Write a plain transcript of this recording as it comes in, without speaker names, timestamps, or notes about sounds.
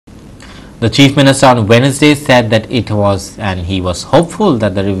The Chief Minister on Wednesday said that he was hopeful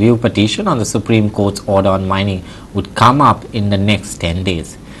that the review petition on the Supreme Court's order on mining would come up in the next 10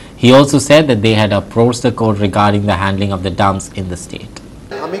 days. He also said that they had approached the court regarding the handling of the dumps in the state.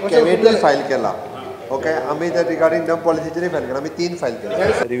 आम्ही committee file केला. Okay, आम्ही त्या regarding dump पॉलिसीचेर file केला. आम्ही 3 file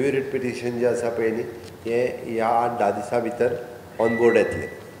केला. Review writ petition जे आसा पळय न्ही, हे ह्या 8-10 दिसा भितर ऑन बोर्ड येतले.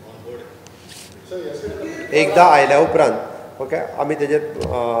 एकदा आयल्या उपरांत ओके आम्ही तेजेर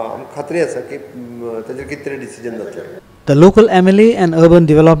खात्री आसा की तेजेर कितें तरी डिसिजन जातलें. The local MLA and Urban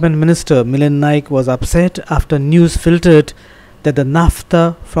Development Minister Milind Naik was upset after news filtered that the naphtha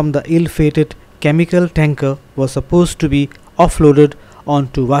from the ill-fated chemical tanker was supposed to be offloaded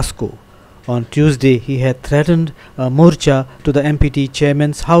onto Vasco. On Tuesday, he had threatened a morcha to the MPT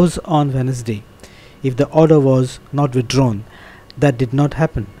chairman's house on Wednesday if the order was not withdrawn. That did not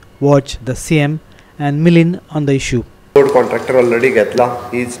happen. Watch the CM and Milind on the issue. Float contractor already घेतला.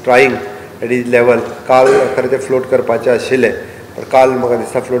 He is trying at his level. काल खरें ते float करपाचे आशिल्ले, पण काल म्हाका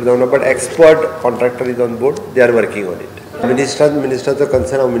दिसता float जावना. But expert contractor is on board. They are working on it. Ministerचो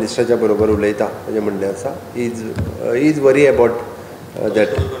concern हांव मिनिस्टराच्या बरोबर उलयता. म्हणजे म्हणणें आसा. He is worry about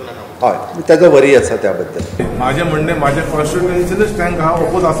that. हय, ताजो वरी आसा त्या बद्दल. माझे म्हणणें माझे कॉन्स्टिट्युएन्सीनच टँक हा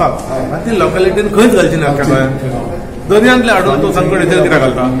ओपोज आसात आनी ती लोकॅलिटीन खंयच घालची ना दर्यांतले हाडून तो संकट येते कित्याक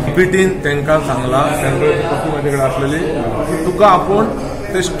घालता. पिटीन तांकां सांगला सेंट्रल म्हाजे कडेन आसलेली तुका आपूण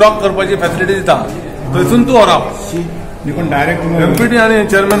ते स्टॉक करपाची फॅसिलिटी दिता थंयसून तूं व्हराप. MPT आणि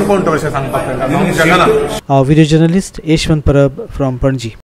चेअरमॅन कोण तो अशें सांगपाक शकना. Our video journalist Yeshwant Parab from Panji.